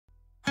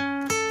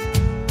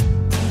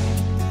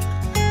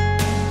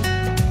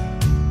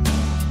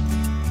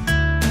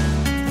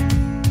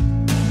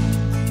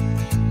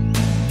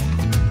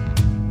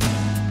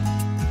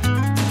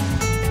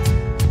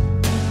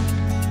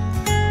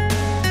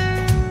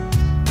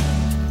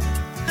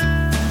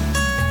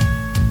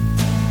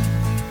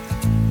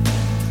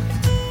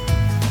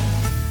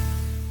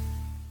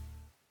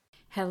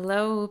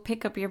Hello,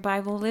 Pick Up Your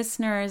Bible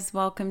listeners.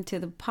 Welcome to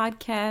the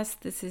podcast.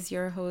 This is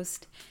your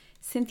host,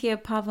 Cynthia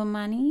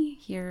Pavamani.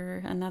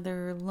 Here,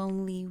 another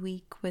lonely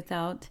week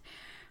without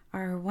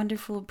our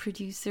wonderful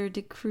producer,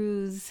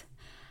 DeCruz.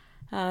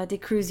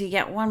 DeCruz, you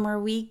get one more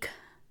week,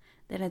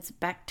 then it's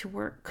back to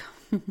work.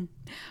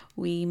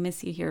 We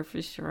miss you here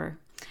for sure.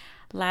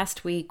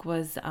 Last week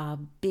was a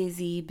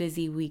busy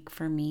week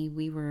for me.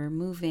 We were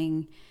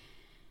moving.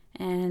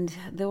 And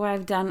though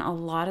I've done a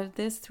lot of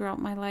this throughout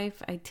my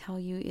life, I tell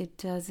you, it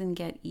doesn't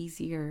get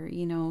easier.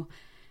 You know,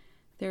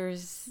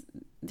 there's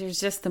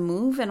just the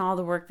move and all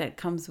the work that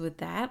comes with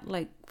that,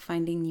 like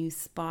finding new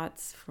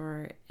spots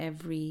for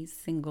every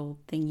single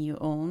thing you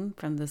own,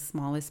 from the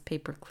smallest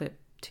paper clip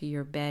to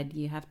your bed.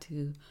 You have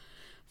to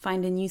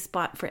find a new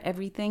spot for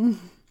everything.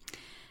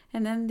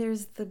 And then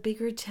there's the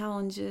bigger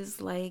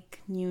challenges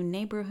like new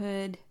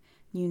neighborhood,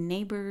 new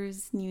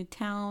neighbors, new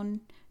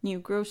town, new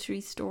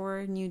grocery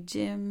store, new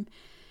gym.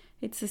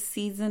 It's a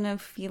season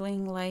of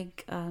feeling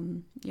like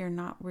you're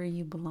not where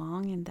you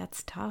belong, and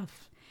that's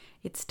tough.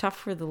 It's tough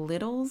for the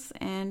littles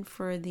and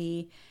for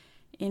the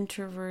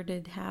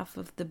introverted half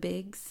of the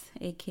bigs,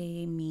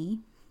 aka me.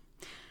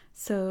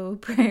 So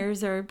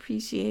prayers are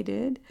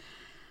appreciated.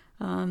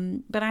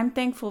 But I'm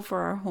thankful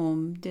for our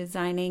home.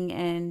 Designing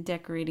and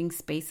decorating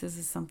spaces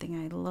is something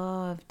I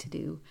love to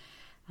do.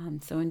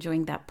 So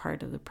enjoying that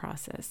part of the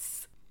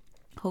process.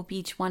 Hope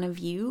each one of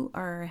you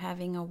are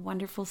having a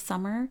wonderful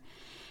summer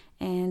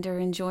and are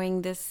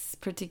enjoying this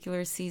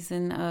particular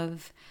season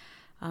of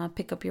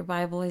Pick Up Your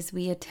Bible as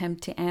we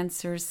attempt to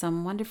answer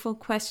some wonderful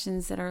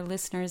questions that our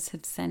listeners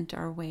have sent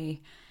our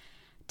way.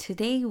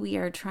 Today we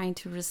are trying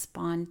to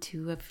respond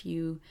to a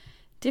few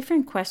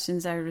different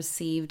questions I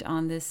received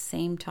on this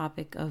same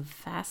topic of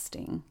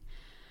fasting.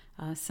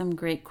 Some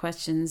great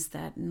questions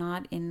that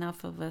not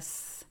enough of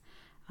us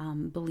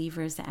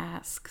believers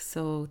ask.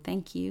 So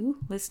thank you,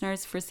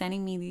 listeners, for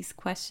sending me these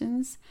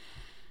questions.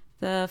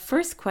 The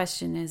first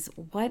question is,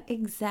 what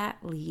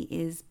exactly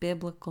is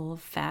biblical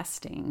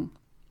fasting?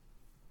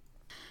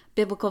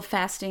 Biblical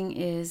fasting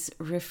is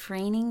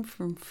refraining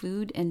from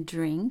food and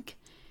drink,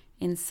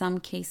 in some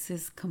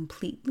cases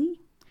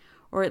completely,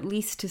 or at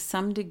least to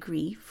some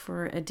degree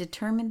for a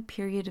determined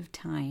period of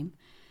time,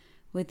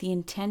 with the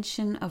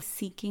intention of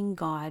seeking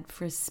God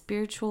for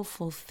spiritual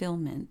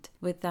fulfillment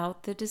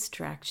without the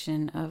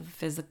distraction of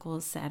physical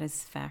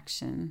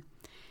satisfaction.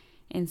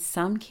 In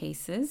some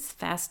cases,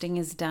 fasting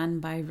is done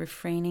by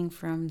refraining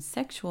from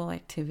sexual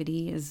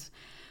activity, as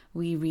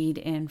we read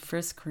in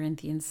 1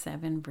 Corinthians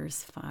 7,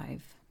 verse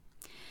 5.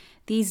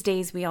 These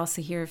days, we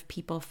also hear of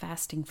people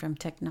fasting from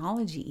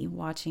technology,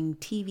 watching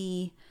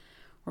TV,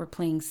 or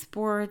playing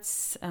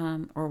sports,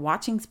 or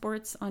watching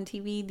sports on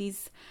TV.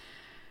 These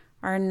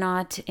are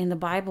not in the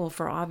Bible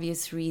for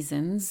obvious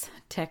reasons.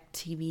 Tech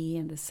TV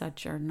and the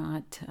such are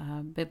not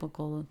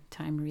biblical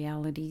time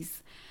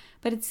realities.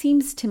 But it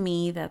seems to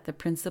me that the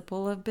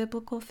principle of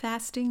biblical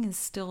fasting is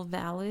still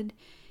valid,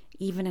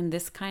 even in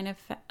this kind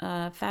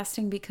of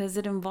fasting, because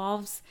it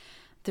involves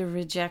the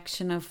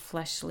rejection of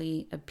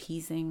fleshly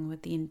appeasing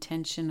with the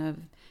intention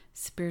of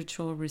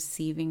spiritual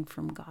receiving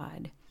from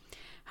God.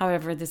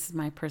 However, this is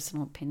my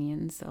personal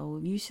opinion, so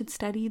you should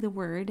study the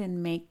Word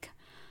and make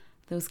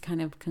those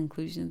kind of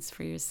conclusions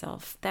for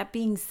yourself. That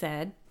being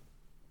said,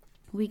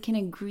 we can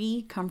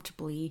agree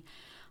comfortably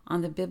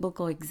on the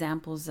biblical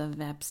examples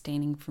of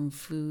abstaining from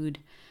food,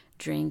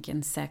 drink,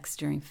 and sex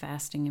during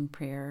fasting and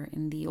prayer.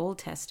 In the Old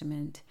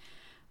Testament,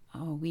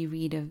 we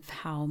read of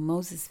how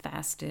Moses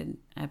fasted,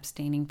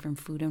 abstaining from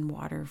food and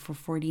water for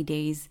 40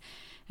 days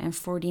and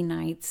 40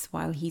 nights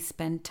while he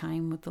spent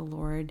time with the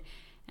Lord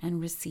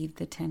and received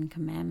the 10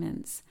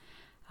 Commandments.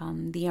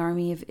 The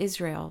army of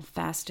Israel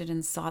fasted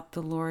and sought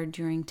the Lord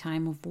during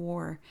time of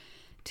war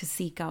to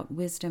seek out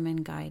wisdom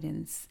and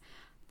guidance.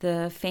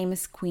 The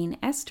famous Queen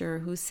Esther,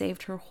 who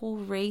saved her whole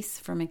race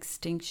from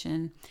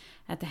extinction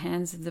at the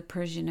hands of the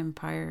Persian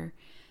Empire,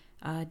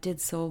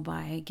 did so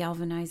by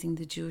galvanizing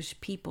the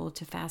Jewish people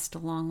to fast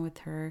along with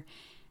her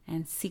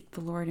and seek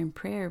the Lord in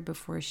prayer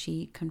before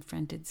she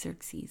confronted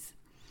Xerxes.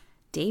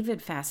 David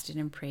fasted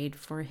and prayed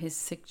for his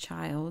sick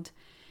child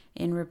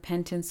in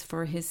repentance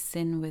for his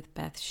sin with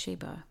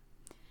Bathsheba.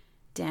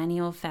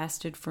 Daniel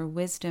fasted for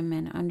wisdom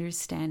and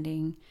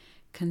understanding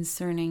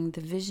concerning the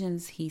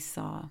visions he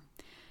saw.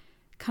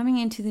 Coming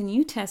into the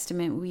New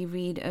Testament, we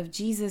read of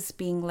Jesus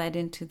being led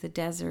into the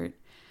desert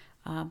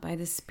by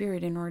the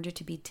Spirit in order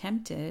to be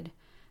tempted,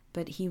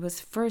 but he was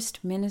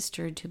first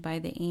ministered to by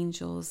the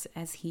angels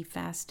as he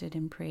fasted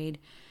and prayed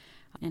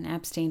and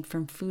abstained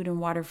from food and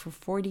water for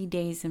 40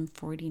 days and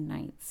 40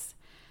 nights.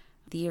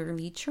 The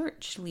early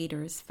church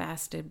leaders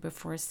fasted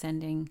before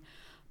sending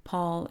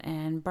Paul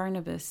and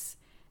Barnabas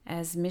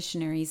as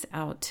missionaries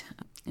out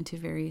into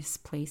various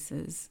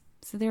places.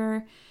 So there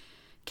are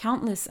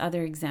countless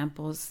other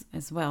examples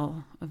as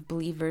well of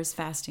believers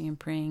fasting and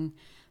praying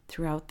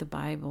throughout the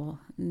Bible.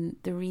 And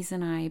the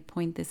reason I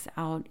point this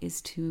out is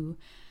to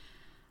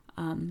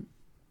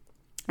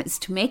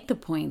make the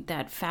point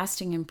that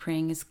fasting and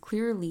praying is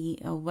clearly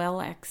a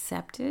well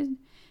accepted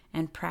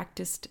and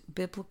practiced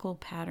biblical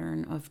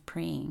pattern of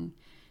praying.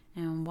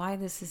 And why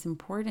this is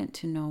important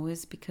to know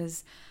is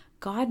because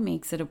God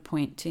makes it a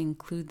point to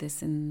include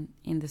this in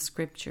the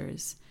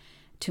scriptures,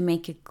 to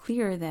make it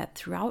clear that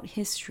throughout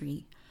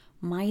history,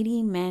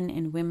 mighty men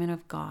and women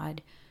of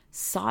God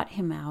sought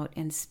him out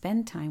and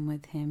spent time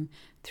with him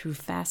through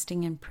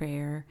fasting and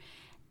prayer,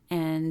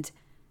 and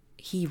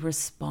he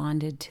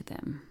responded to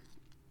them.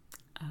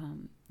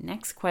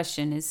 Next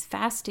question, is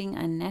fasting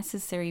a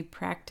necessary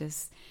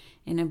practice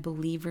in a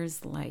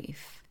believer's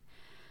life?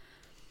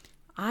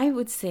 I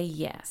would say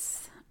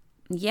yes.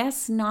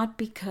 Yes, not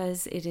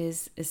because it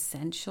is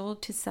essential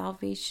to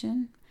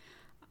salvation,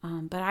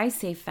 but I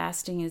say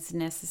fasting is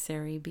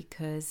necessary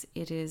because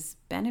it is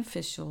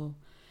beneficial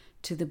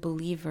to the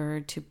believer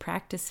to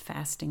practice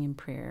fasting and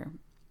prayer.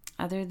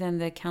 Other than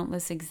the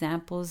countless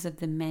examples of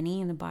the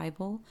many in the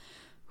Bible,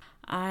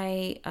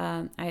 I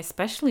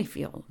especially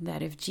feel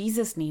that if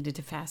Jesus needed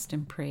to fast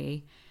and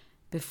pray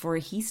before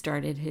he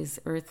started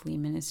his earthly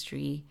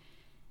ministry,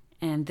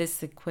 and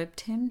this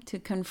equipped him to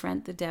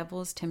confront the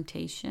devil's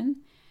temptation,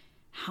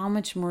 how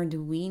much more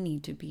do we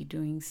need to be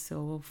doing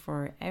so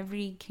for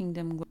every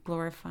kingdom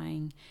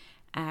glorifying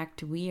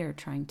act we are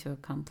trying to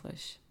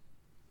accomplish?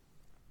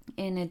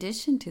 In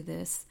addition to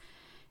this,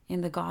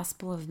 in the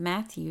Gospel of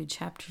Matthew,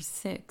 chapter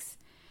 6,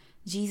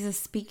 Jesus,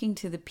 speaking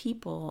to the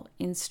people,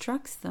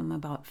 instructs them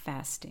about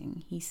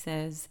fasting. He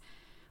says,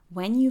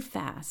 "When you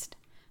fast,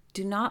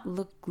 do not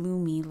look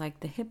gloomy like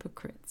the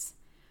hypocrites,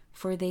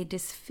 for they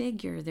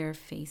disfigure their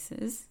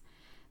faces,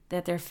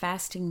 that their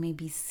fasting may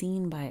be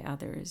seen by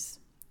others.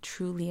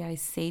 Truly I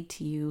say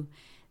to you,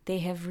 they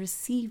have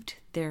received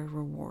their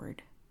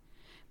reward.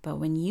 But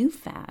when you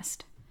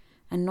fast,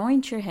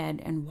 anoint your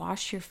head and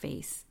wash your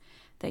face,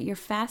 that your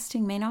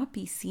fasting may not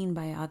be seen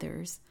by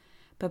others,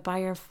 but by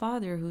your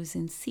Father who's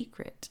in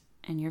secret,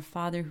 and your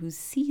Father who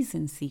sees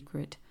in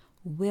secret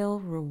will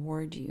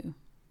reward you."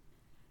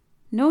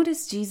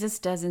 Notice Jesus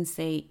doesn't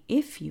say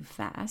if you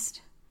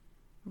fast,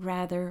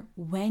 rather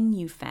when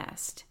you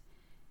fast,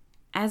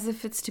 as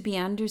if it's to be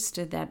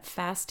understood that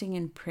fasting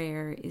and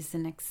prayer is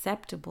an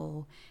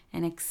acceptable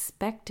and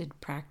expected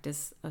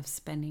practice of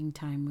spending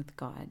time with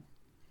God.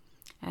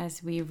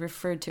 As we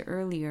referred to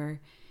earlier,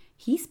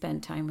 he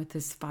spent time with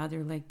his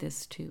Father like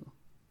this too.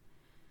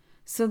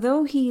 So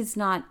though he is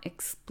not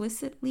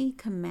explicitly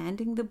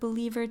commanding the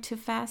believer to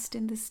fast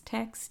in this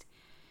text,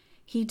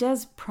 he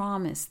does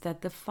promise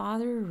that the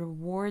Father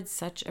rewards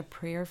such a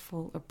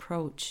prayerful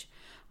approach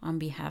on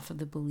behalf of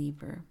the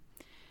believer.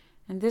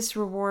 And this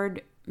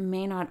reward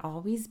may not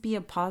always be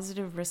a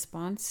positive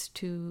response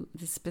to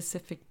the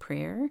specific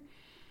prayer,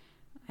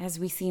 as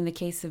we see in the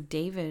case of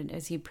David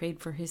as he prayed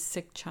for his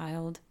sick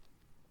child.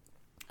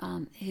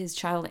 His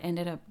child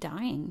ended up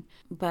dying,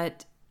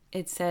 but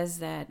it says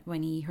that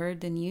when he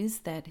heard the news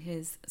that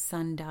his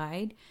son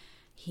died,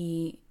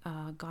 he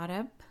got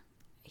up,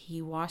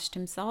 he washed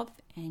himself,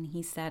 and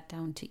he sat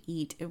down to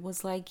eat. It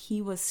was like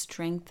he was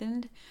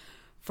strengthened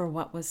for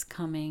what was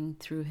coming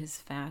through his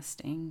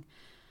fasting.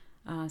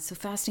 So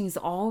fasting is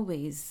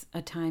always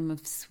a time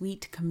of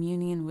sweet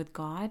communion with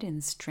God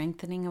and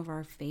strengthening of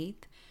our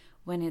faith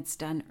when it's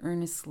done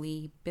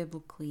earnestly,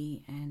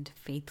 biblically, and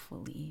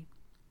faithfully.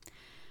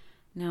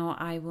 Now,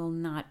 I will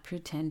not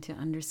pretend to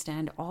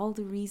understand all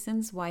the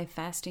reasons why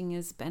fasting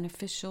is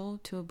beneficial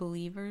to a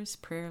believer's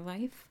prayer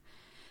life,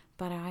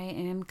 but I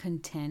am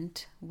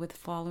content with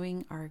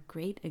following our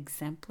great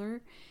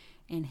exemplar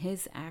in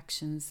his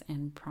actions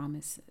and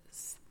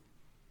promises.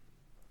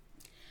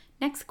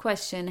 Next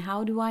question,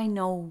 how do I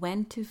know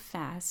when to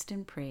fast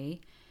and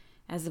pray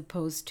as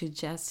opposed to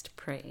just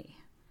pray?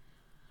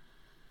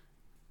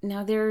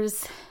 Now, there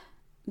is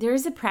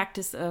a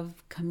practice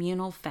of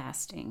communal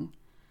fasting.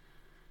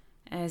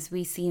 As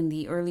we see in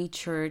the early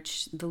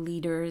church, the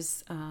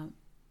leaders,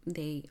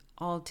 they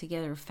all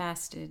together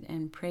fasted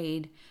and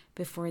prayed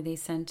before they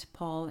sent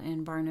Paul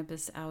and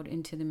Barnabas out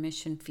into the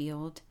mission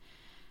field.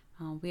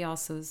 We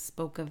also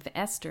spoke of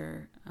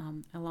Esther,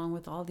 along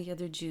with all the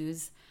other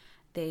Jews.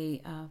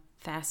 They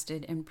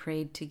fasted and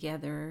prayed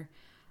together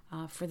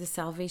for the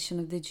salvation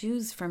of the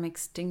Jews from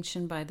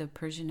extinction by the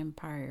Persian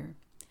Empire.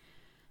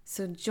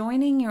 So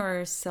joining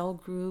your cell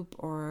group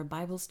or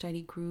Bible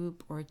study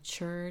group or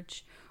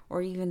church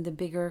or even the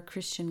bigger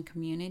Christian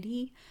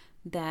community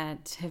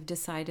that have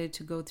decided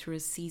to go through a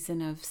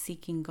season of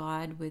seeking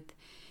God with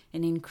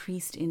an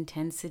increased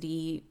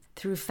intensity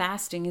through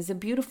fasting is a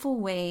beautiful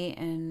way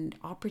and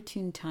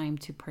opportune time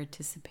to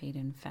participate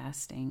in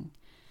fasting.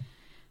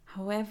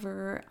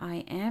 However,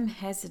 I am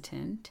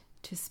hesitant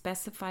to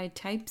specify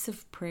types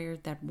of prayer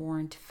that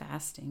warrant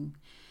fasting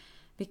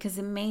because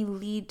it may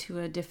lead to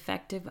a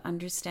defective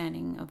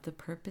understanding of the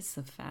purpose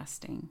of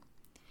fasting.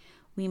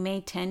 We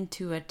may tend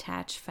to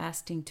attach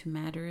fasting to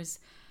matters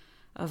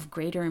of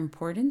greater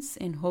importance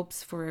in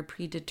hopes for a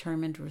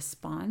predetermined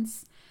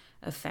response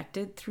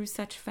affected through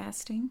such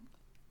fasting.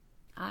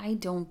 I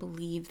don't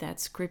believe that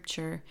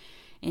Scripture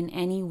in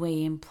any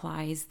way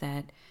implies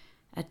that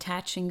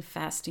attaching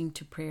fasting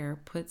to prayer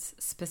puts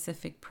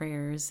specific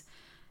prayers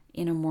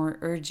in a more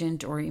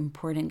urgent or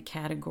important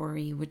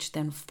category, which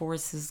then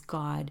forces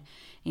God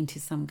into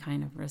some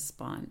kind of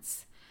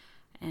response.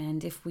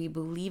 And if we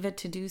believe it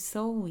to do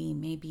so, we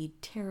may be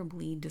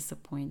terribly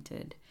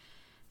disappointed.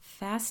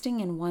 Fasting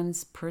in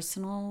one's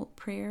personal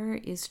prayer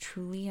is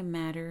truly a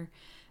matter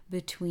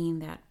between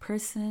that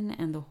person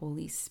and the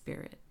Holy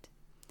Spirit.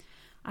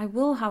 I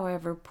will,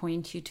 however,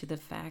 point you to the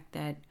fact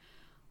that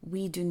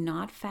we do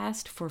not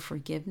fast for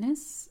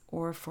forgiveness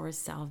or for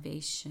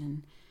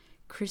salvation.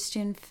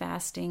 Christian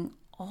fasting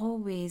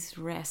always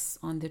rests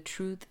on the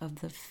truth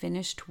of the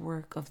finished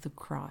work of the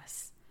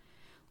cross.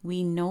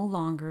 We no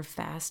longer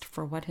fast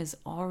for what has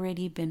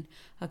already been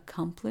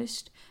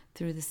accomplished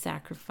through the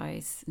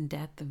sacrifice and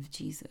death of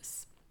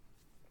Jesus.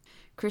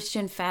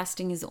 Christian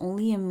fasting is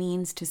only a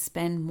means to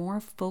spend more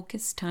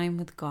focused time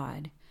with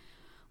God.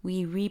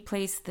 We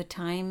replace the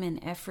time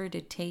and effort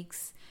it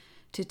takes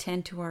to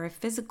tend to our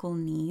physical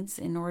needs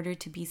in order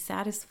to be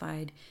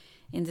satisfied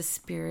in the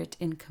spirit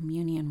in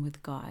communion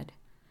with God.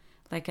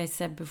 Like I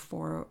said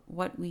before,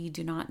 what we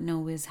do not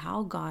know is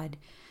how God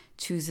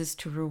chooses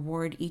to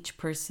reward each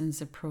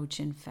person's approach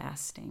in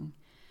fasting.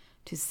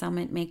 To some,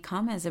 it may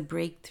come as a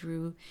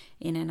breakthrough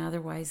in an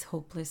otherwise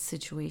hopeless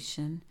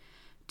situation.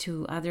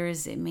 To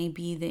others, it may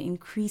be the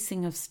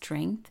increasing of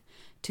strength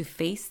to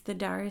face the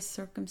direst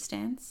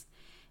circumstance.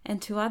 And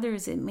to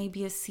others, it may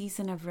be a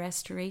season of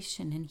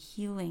restoration and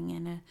healing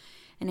and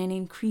an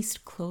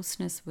increased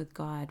closeness with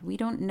God. We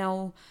don't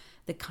know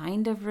the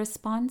kind of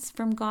response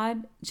from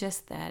God,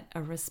 just that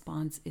a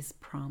response is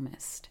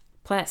promised.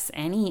 Plus,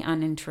 any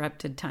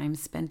uninterrupted time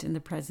spent in the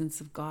presence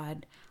of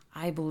God,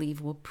 I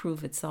believe, will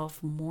prove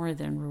itself more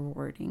than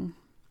rewarding.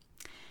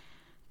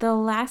 The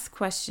last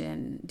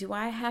question, do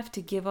I have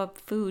to give up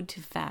food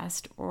to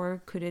fast,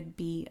 or could it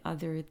be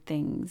other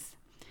things?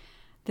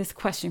 This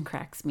question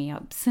cracks me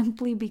up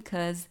simply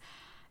because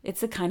it's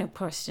the kind of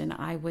question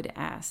I would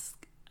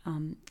ask.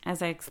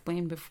 As I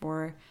explained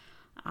before,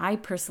 I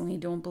personally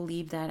don't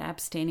believe that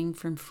abstaining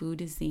from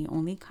food is the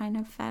only kind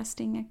of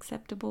fasting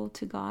acceptable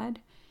to God.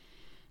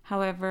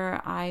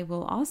 However, I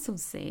will also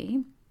say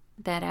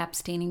that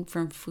abstaining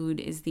from food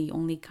is the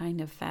only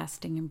kind of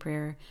fasting and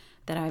prayer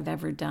that I've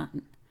ever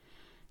done.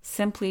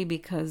 Simply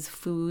because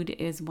food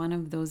is one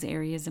of those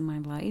areas in my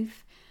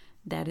life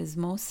that is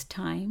most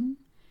time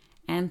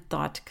and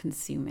thought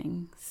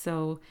consuming.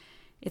 So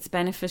it's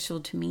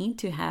beneficial to me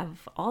to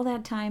have all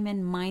that time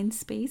and mind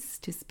space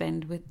to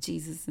spend with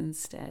Jesus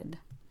instead.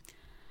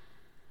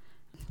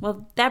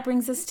 Well, that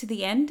brings us to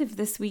the end of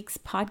this week's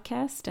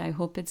podcast. I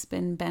hope it's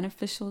been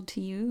beneficial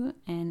to you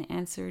and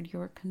answered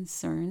your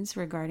concerns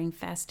regarding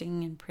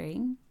fasting and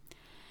praying.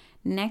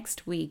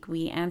 Next week,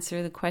 we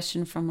answer the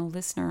question from a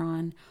listener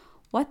on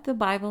what the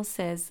Bible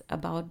says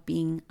about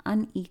being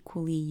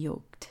unequally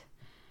yoked.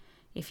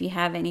 If you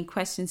have any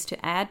questions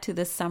to add to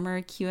the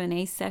summer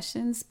Q&A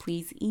sessions,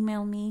 please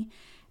email me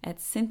at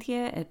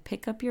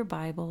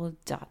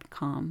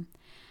cynthia@pickupyourbible.com.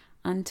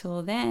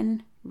 Until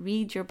then,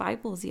 read your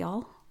Bibles,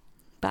 y'all.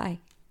 Bye.